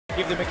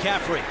give them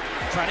McCaffrey.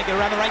 Trying to get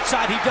around the right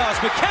side. He does.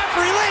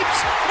 McCaffrey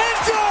leaps.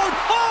 End zone.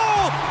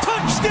 Oh,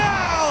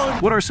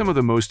 touchdown! What are some of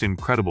the most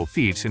incredible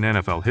feats in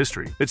NFL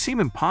history that seem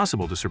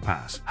impossible to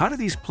surpass? How do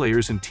these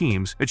players and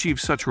teams achieve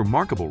such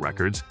remarkable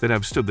records that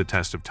have stood the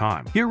test of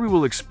time? Here we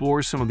will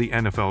explore some of the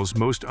NFL's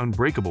most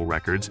unbreakable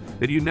records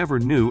that you never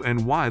knew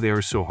and why they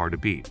are so hard to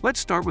beat. Let's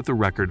start with the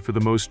record for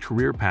the most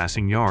career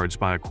passing yards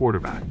by a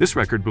quarterback. This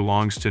record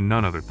belongs to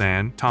none other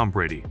than Tom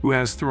Brady, who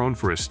has thrown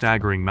for a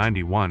staggering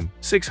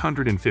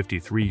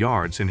 653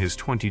 yards in his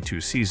 22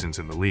 seasons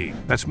in the league.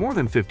 That's more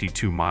than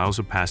 52 miles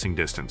of passing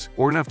distance,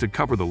 or enough to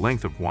cover the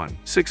length of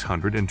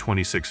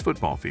 626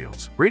 football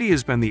fields. Brady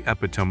has been the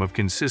epitome of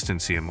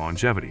consistency and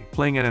longevity,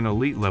 playing at an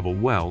elite level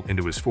well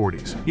into his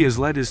 40s. He has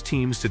led his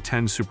teams to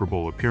 10 Super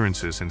Bowl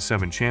appearances and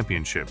 7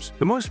 championships,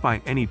 the most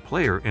by any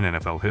player in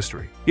NFL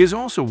history. He has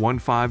also won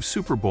 5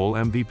 Super Bowl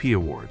MVP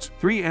awards,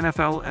 3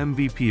 NFL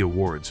MVP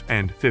awards,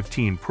 and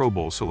 15 Pro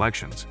Bowl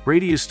selections.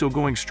 Brady is still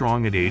going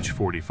strong at age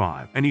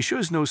 45, and he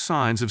shows no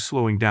signs of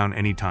slowing down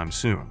anytime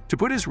soon. To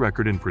put his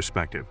record in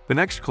perspective, the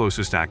next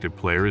closest active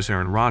player is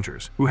Aaron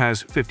Rodgers, who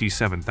has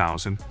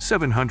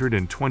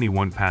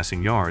 57,721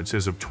 passing yards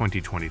as of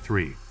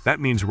 2023. That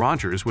means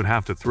Rodgers would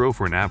have to throw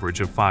for an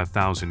average of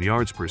 5,000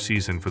 yards per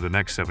season for the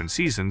next 7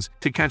 seasons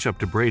to catch up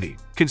to Brady.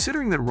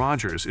 Considering that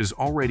Rodgers is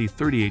already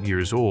 38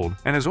 years old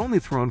and has only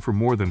thrown for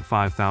more than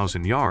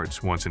 5,000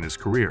 yards once in his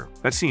career,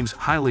 that seems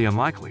highly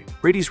unlikely.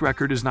 Brady's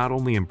record is not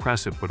only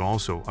impressive but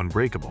also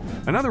unbreakable.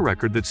 Another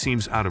record that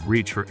seems out of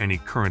reach for any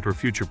current or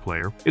future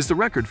player is the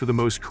record for the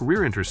most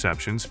career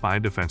interceptions by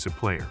a defensive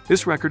player.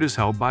 This record is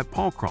held by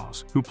Paul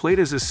Krause, who played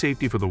as a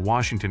safety for the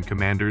Washington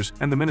Commanders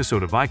and the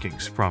Minnesota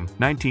Vikings from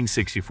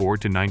 1964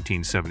 to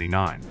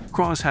 1979.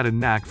 Krause had a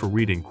knack for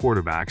reading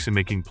quarterbacks and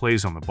making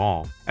plays on the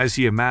ball, as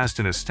he amassed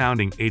an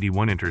astounding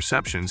 81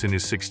 interceptions in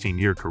his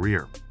 16-year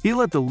career. He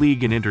led the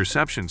league in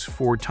interceptions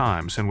 4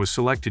 times and was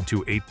selected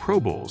to 8 Pro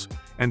Bowls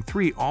and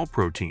 3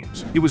 All-Pro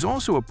teams. He was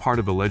also a part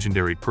of the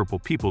legendary Purple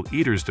People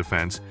Eaters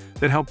defense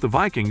that helped the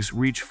Vikings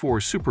reach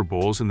 4 Super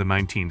Bowls in the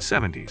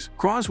 1970s.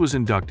 Krause was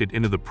inducted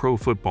into the Pro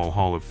Football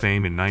Hall of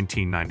Fame in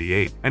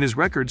 1998, and his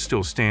record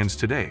still stands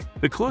today.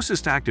 The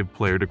closest active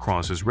player to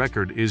Krause's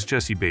record is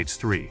Jessie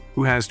Bates III,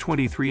 who has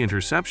 23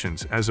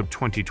 interceptions as of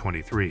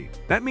 2023.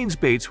 That means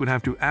Bates would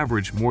have to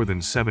average more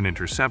than 7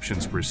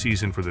 interceptions per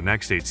season for the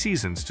next 8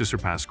 seasons to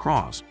surpass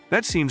Krause.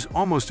 That seems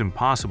almost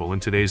impossible in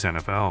today's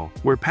NFL,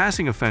 where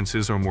passing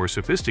offenses are more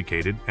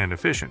sophisticated and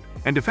efficient,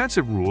 and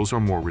defensive rules are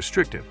more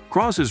restrictive.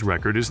 Krause's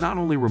record is not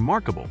only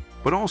remarkable,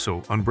 but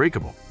also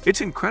unbreakable.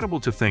 It's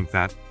incredible to think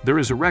that there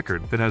is a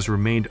record that has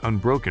remained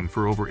unbroken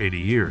for over 80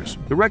 years.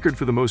 The record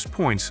for the most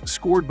points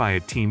scored by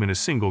a team in a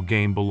single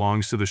game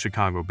belongs to the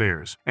Chicago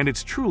Bears, and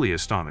it's truly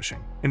astonishing.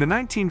 In the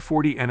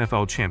 1940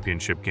 NFL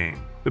Championship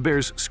game, the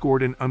Bears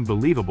scored an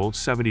unbelievable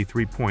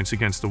 73 points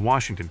against the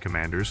Washington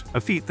Commanders, a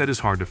feat that is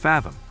hard to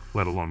fathom,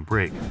 let alone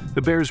break.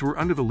 The Bears were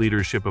under the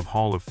leadership of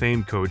Hall of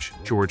Fame coach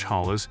George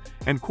Halas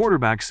and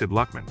quarterback Sid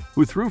Luckman,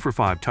 who threw for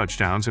 5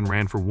 touchdowns and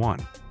ran for 1.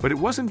 But it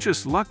wasn't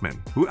just Luckman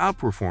who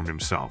outperformed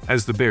himself,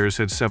 as the Bears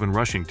had 7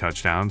 rushing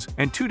touchdowns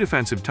and 2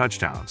 defensive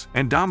touchdowns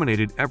and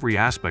dominated every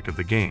aspect of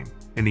the game.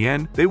 In the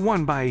end, they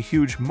won by a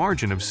huge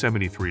margin of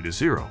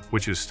 73-0,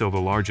 which is still the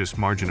largest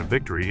margin of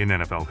victory in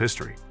NFL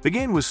history. The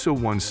game was so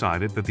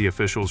one-sided that the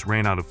officials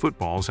ran out of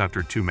footballs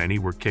after too many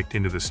were kicked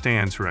into the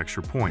stands for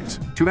extra points.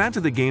 To add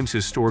to the game's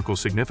historical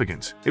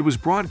significance, it was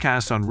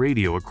broadcast on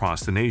radio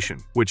across the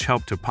nation, which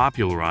helped to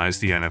popularize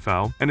the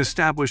NFL and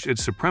establish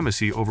its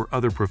supremacy over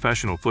other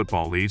professional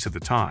football leagues at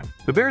the time.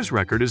 The Bears'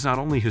 record is not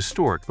only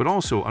historic but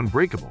also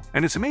unbreakable,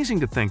 and it's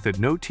amazing to think that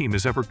no team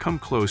has ever come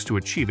close to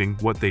achieving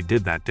what they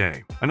did that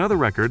day.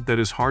 Another record that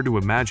is hard to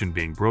imagine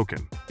being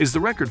broken is the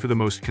record for the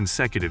most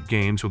consecutive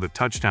games with a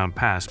touchdown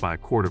pass by a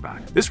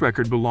quarterback. This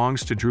record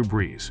belongs to Drew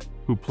Brees,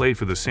 who played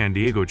for the San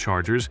Diego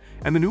Chargers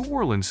and the New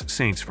Orleans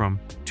Saints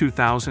from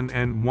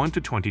 2001 to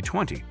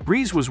 2020.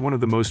 Brees was one of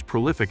the most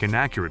prolific and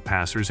accurate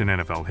passers in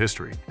NFL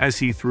history, as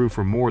he threw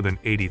for more than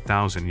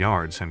 80,000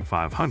 yards and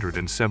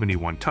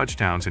 571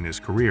 touchdowns in his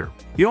career.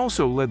 He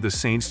also led the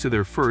Saints to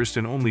their first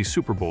and only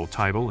Super Bowl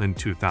title in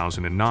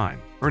 2009,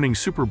 earning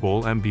Super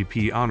Bowl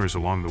MVP honors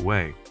along the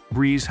way.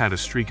 Brees had a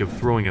streak of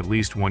throwing at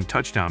least 1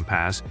 touchdown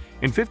pass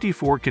in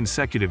 54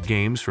 consecutive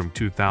games from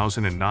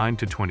 2009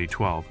 to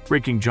 2012,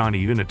 breaking Johnny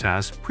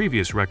Unitas'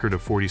 previous record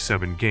of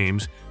 47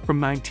 games from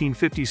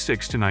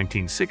 1956 to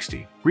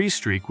 1960. Brees'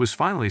 streak was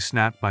finally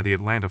snapped by the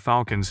Atlanta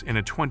Falcons in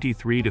a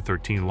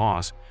 23-13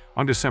 loss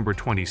on December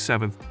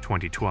 27,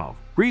 2012.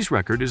 Brees'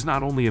 record is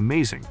not only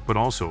amazing, but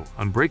also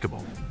unbreakable.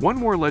 One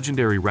more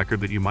legendary record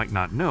that you might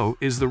not know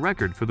is the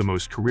record for the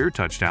most career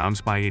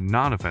touchdowns by a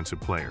non-offensive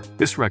player.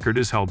 This record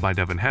is held by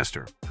Devin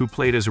Hester, who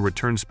played as a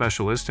return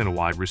specialist and a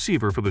wide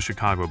receiver for the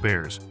Chicago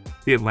Bears,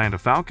 the Atlanta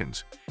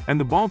Falcons, and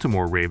the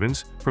Baltimore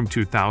Ravens from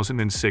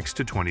 2006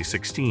 to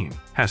 2016.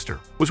 Hester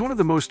was one of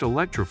the most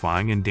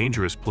electrifying and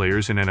dangerous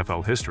players in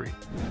NFL history,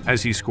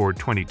 as he scored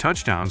 20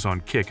 touchdowns on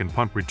kick and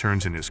punt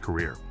returns in his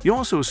career. He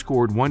also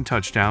scored 1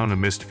 touchdown, a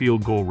missed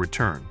field goal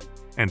return,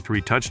 and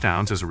 3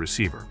 touchdowns as a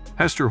receiver.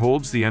 Hester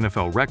holds the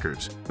NFL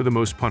records for the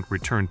most punt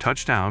return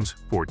touchdowns,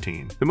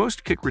 14, the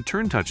most kick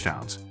return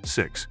touchdowns,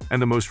 6,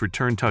 and the most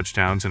return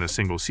touchdowns in a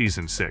single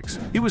season, 6.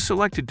 He was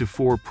selected to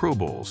 4 Pro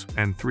Bowls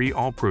and 3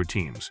 All-Pro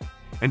teams,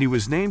 and he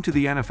was named to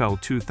the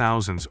NFL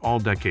 2000's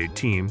All-Decade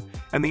Team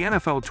and the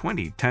NFL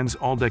 2010's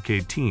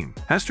All-Decade Team.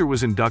 Hester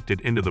was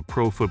inducted into the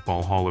Pro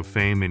Football Hall of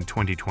Fame in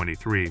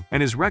 2023,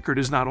 and his record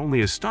is not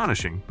only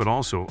astonishing but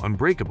also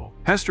unbreakable.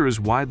 Hester is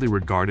widely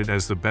regarded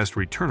as the best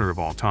returner of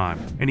all time,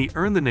 and he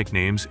earned the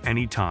nicknames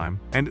Anytime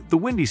and the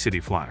Windy City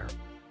Flyer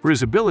for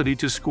his ability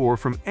to score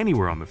from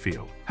anywhere on the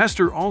field.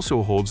 Hester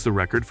also holds the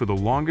record for the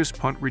longest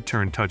punt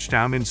return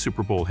touchdown in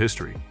Super Bowl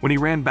history when he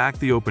ran back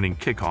the opening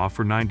kickoff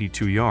for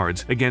 92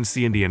 yards against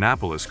the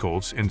Indianapolis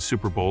Colts in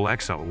Super Bowl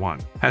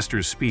XL1.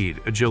 Hester's speed,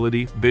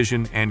 agility,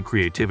 vision, and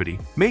creativity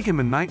make him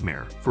a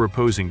nightmare for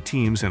opposing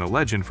teams and a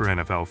legend for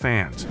NFL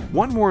fans.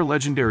 One more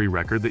legendary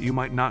record that you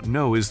might not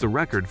know is the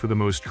record for the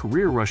most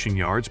career rushing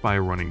yards by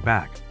a running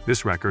back.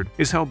 This record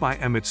is held by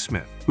Emmitt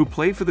Smith, who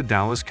played for the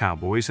Dallas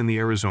Cowboys and the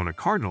Arizona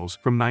Cardinals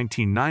from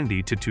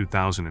 1990 to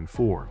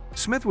 2004.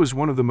 Smith was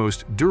one of the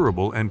most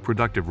durable and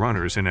productive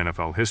runners in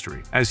NFL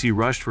history, as he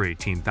rushed for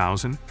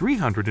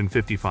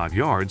 18,355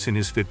 yards in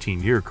his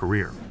 15-year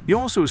career. He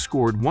also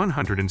scored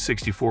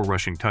 164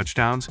 rushing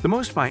touchdowns, the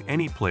most by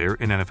any player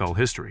in NFL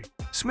history.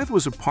 Smith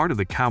was a part of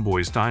the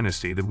Cowboys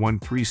dynasty that won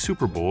 3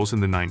 Super Bowls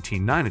in the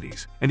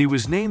 1990s, and he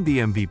was named the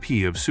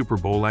MVP of Super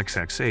Bowl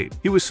XX8.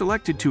 He was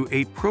selected to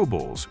 8 Pro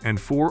Bowls and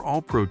 4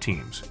 All-Pro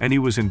teams, and he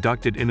was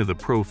inducted into the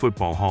Pro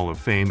Football Hall of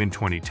Fame in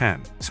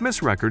 2010.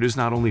 Smith's record is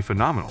not only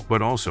phenomenal,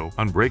 but also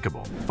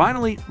unbreakable.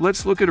 Finally,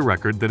 let's look at a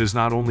record that is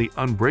not only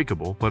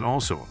unbreakable, but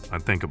also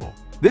unthinkable.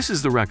 This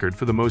is the record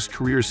for the most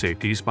career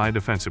safeties by a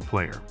defensive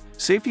player.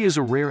 Safety is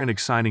a rare and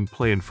exciting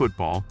play in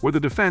football where the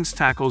defense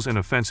tackles an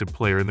offensive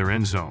player in their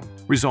end zone,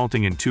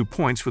 resulting in 2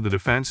 points for the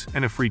defense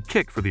and a free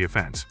kick for the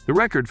offense. The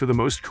record for the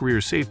most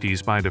career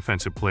safeties by a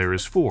defensive player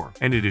is 4,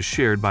 and it is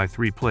shared by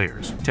 3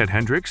 players: Ted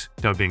Hendricks,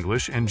 Doug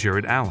English, and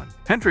Jared Allen.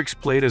 Hendricks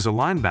played as a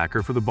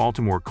linebacker for the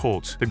Baltimore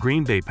Colts, the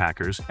Green Bay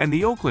Packers, and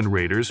the Oakland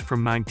Raiders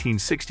from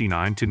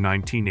 1969 to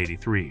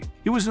 1983.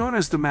 He was known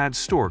as the Mad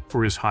Stork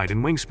for his height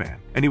and wingspan,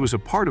 and he was a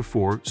part of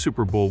 4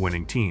 Super Bowl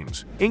winning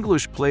teams.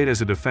 English played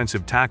as a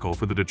defensive tackle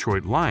for the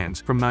Detroit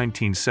Lions from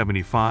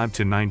 1975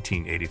 to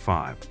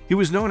 1985. He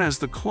was known as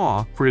the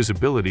Claw for his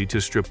ability to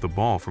strip the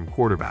ball from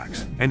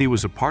quarterbacks, and he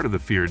was a part of the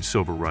feared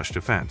Silver Rush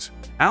defense.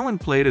 Allen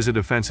played as a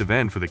defensive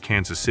end for the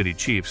Kansas City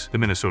Chiefs, the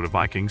Minnesota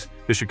Vikings,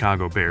 the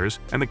Chicago Bears,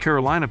 and the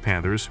Carolina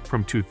Panthers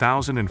from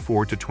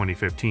 2004 to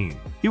 2015.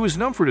 He was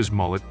known for his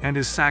mullet and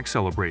his sack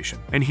celebration,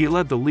 and he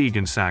led the league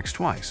in sacks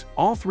twice.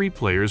 All 3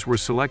 players were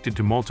selected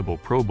to multiple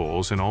Pro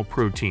Bowls and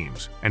All-Pro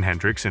teams, and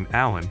Hendricks and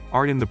Allen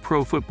are in the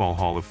Pro Football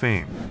Hall of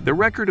Fame. The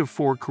record of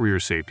 4 career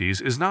safeties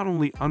is not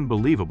only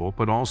unbelievable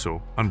but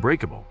also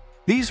unbreakable.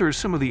 These are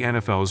some of the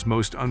NFL's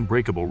most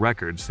unbreakable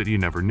records that you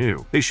never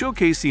knew. They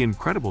showcase the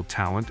incredible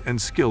talent and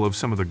skill of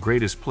some of the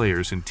greatest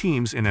players and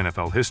teams in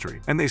NFL history,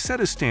 and they set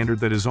a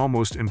standard that is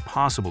almost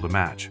impossible to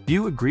match. Do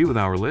you agree with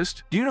our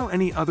list? Do you know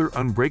any other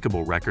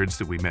unbreakable records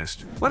that we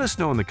missed? Let us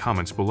know in the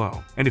comments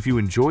below. And if you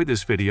enjoyed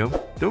this video,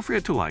 don't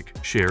forget to like,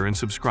 share, and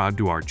subscribe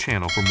to our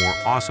channel for more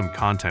awesome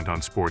content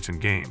on sports and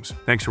games.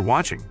 Thanks for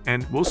watching,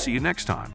 and we'll see you next time.